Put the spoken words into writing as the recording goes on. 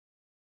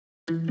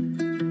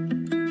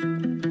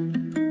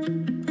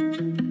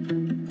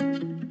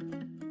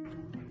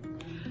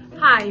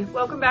Hi,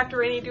 welcome back to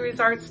Rainey Dewey's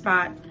Art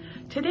Spot.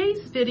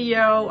 Today's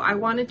video, I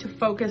wanted to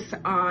focus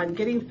on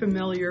getting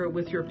familiar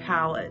with your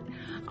palette.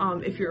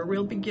 If you're a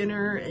real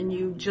beginner and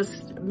you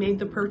just made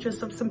the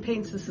purchase of some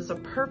paints, this is a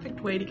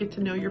perfect way to get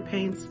to know your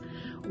paints,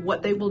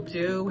 what they will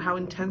do, how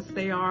intense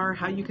they are,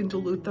 how you can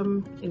dilute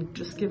them and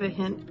just give a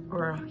hint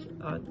or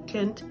a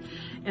tint.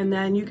 And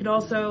then you can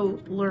also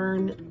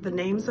learn the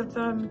names of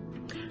them.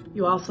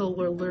 You also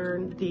will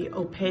learn the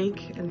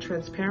opaque and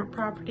transparent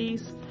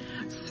properties.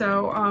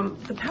 So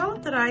the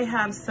palette that I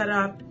have set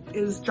up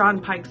is John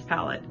Pike's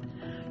palette.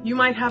 You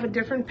might have a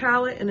different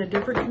palette in a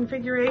different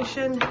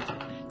configuration.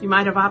 You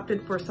might have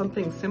opted for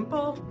something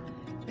simple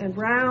and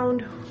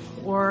round,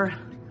 or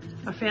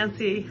a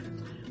fancy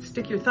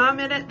stick your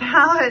thumb in it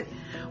palette.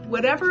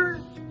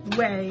 Whatever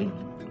way,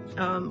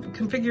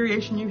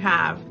 configuration you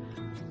have,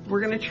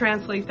 we're gonna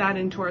translate that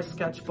into our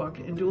sketchbook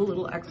and do a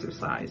little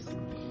exercise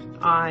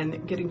on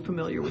getting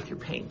familiar with your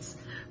paints.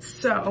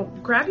 So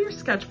grab your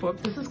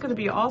sketchbook. This is going to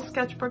be all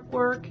sketchbook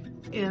work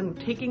and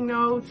taking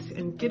notes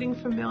and getting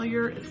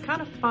familiar. It's kind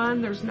of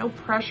fun. There's no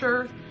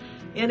pressure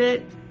in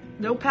it,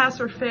 no pass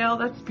or fail.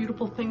 That's the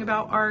beautiful thing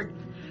about art.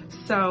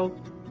 So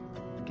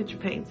get your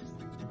paints,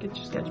 get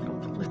your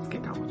sketchbook. Let's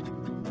get going.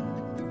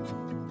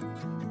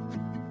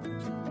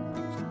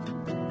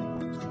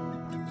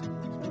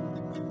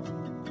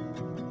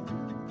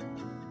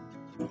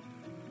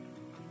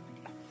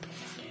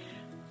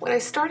 What I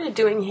started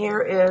doing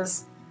here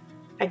is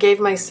I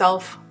gave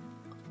myself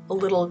a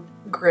little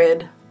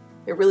grid.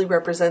 It really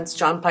represents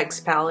John Pike's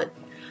palette.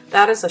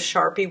 That is a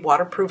Sharpie,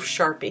 waterproof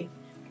Sharpie.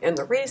 And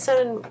the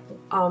reason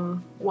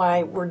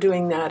why we're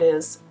doing that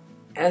is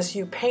as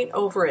you paint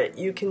over it,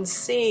 you can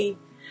see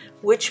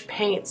which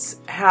paints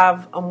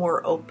have a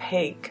more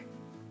opaque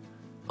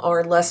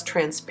or less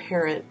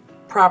transparent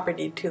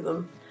property to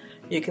them.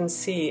 You can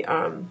see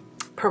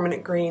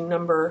permanent green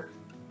number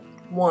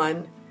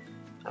 1.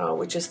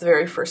 Which is the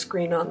very first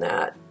green on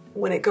that.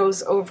 When it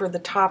goes over the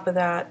top of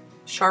that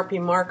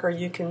Sharpie marker,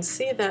 you can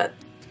see that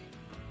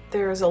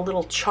there's a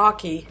little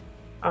chalky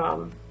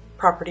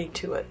property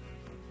to it.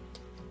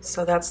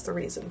 So that's the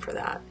reason for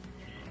that.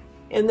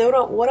 And then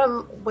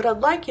what I'd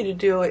like you to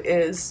do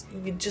is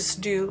you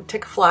just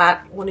take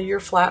one of your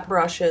flat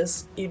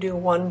brushes, you do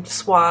one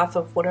swath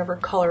of whatever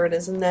color it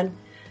is, and then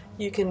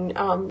you can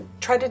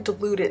try to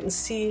dilute it and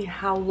see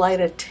how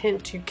light a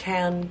tint you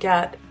can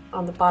get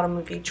on the bottom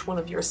of each one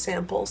of your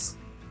samples.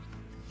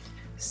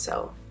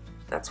 So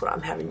that's what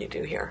I'm having you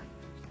do here,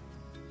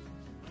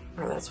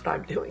 or that's what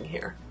I'm doing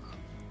here.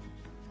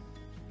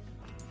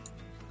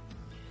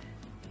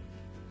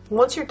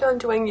 Once you're done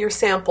doing your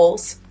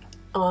samples,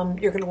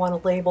 you're going to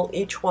want to label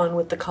each one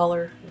with the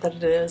color that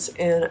it is,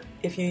 and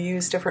if you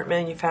use different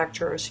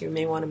manufacturers, you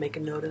may want to make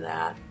a note of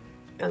that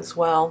as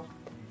well.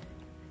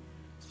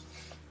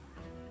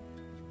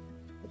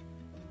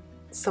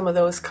 Some of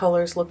those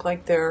colors look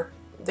like they're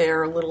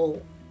a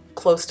little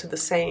close to the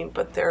same,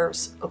 but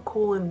there's a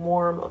cool and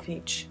warm of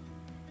each.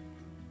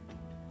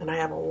 And I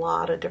have a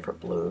lot of different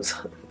blues,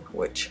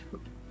 which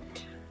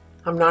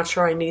I'm not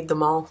sure I need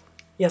them all.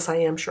 Yes, I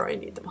am sure I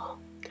need them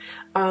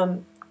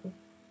all.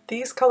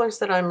 These colors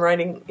that I'm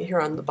writing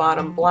here on the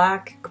bottom,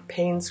 black,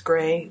 Payne's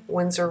gray,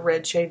 Windsor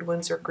red shade,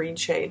 Windsor green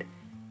shade,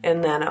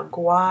 and then a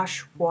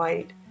gouache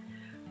white.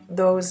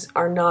 Those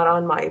are not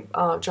on my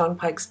John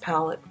Pike's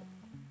palette.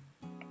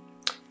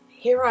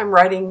 Here I'm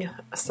writing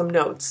some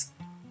notes.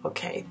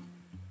 Okay,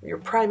 your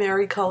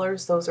primary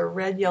colors, those are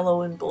red,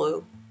 yellow, and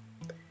blue.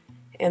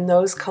 And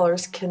those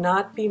colors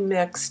cannot be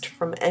mixed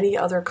from any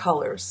other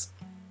colors.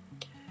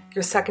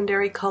 Your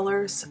secondary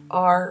colors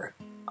are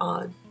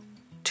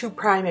two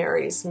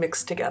primaries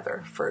mixed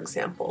together. For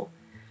example,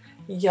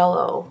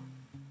 yellow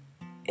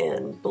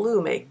and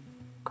blue make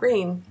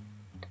green,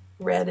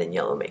 red and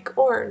yellow make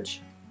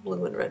orange,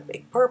 blue and red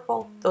make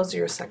purple. Those are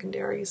your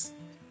secondaries.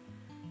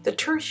 The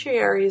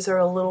tertiaries are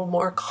a little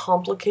more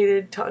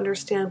complicated to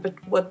understand, but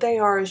what they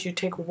are is you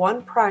take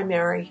one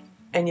primary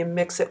and you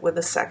mix it with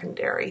a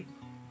secondary.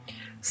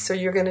 So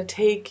you're going to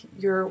take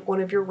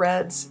one of your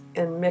reds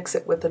and mix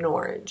it with an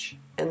orange,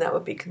 and that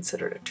would be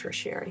considered a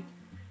tertiary.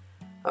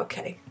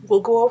 Okay,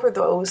 we'll go over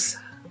those,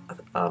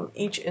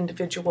 each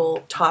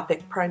individual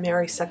topic,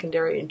 primary,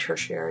 secondary, and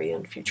tertiary,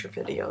 in future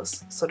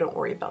videos, so don't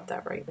worry about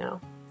that right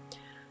now.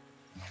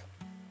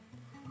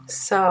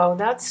 So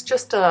that's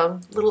just a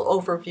little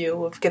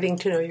overview of getting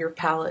to know your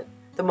palette.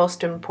 The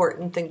most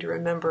important thing to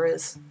remember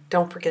is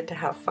don't forget to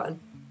have fun.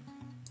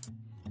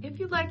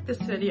 If you liked this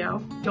video,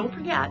 don't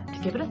forget to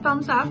give it a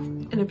thumbs up.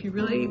 And if you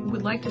really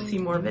would like to see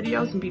more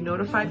videos and be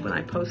notified when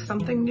I post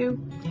something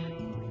new,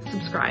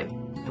 subscribe.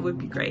 It would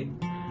be great.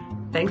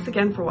 Thanks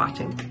again for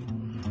watching.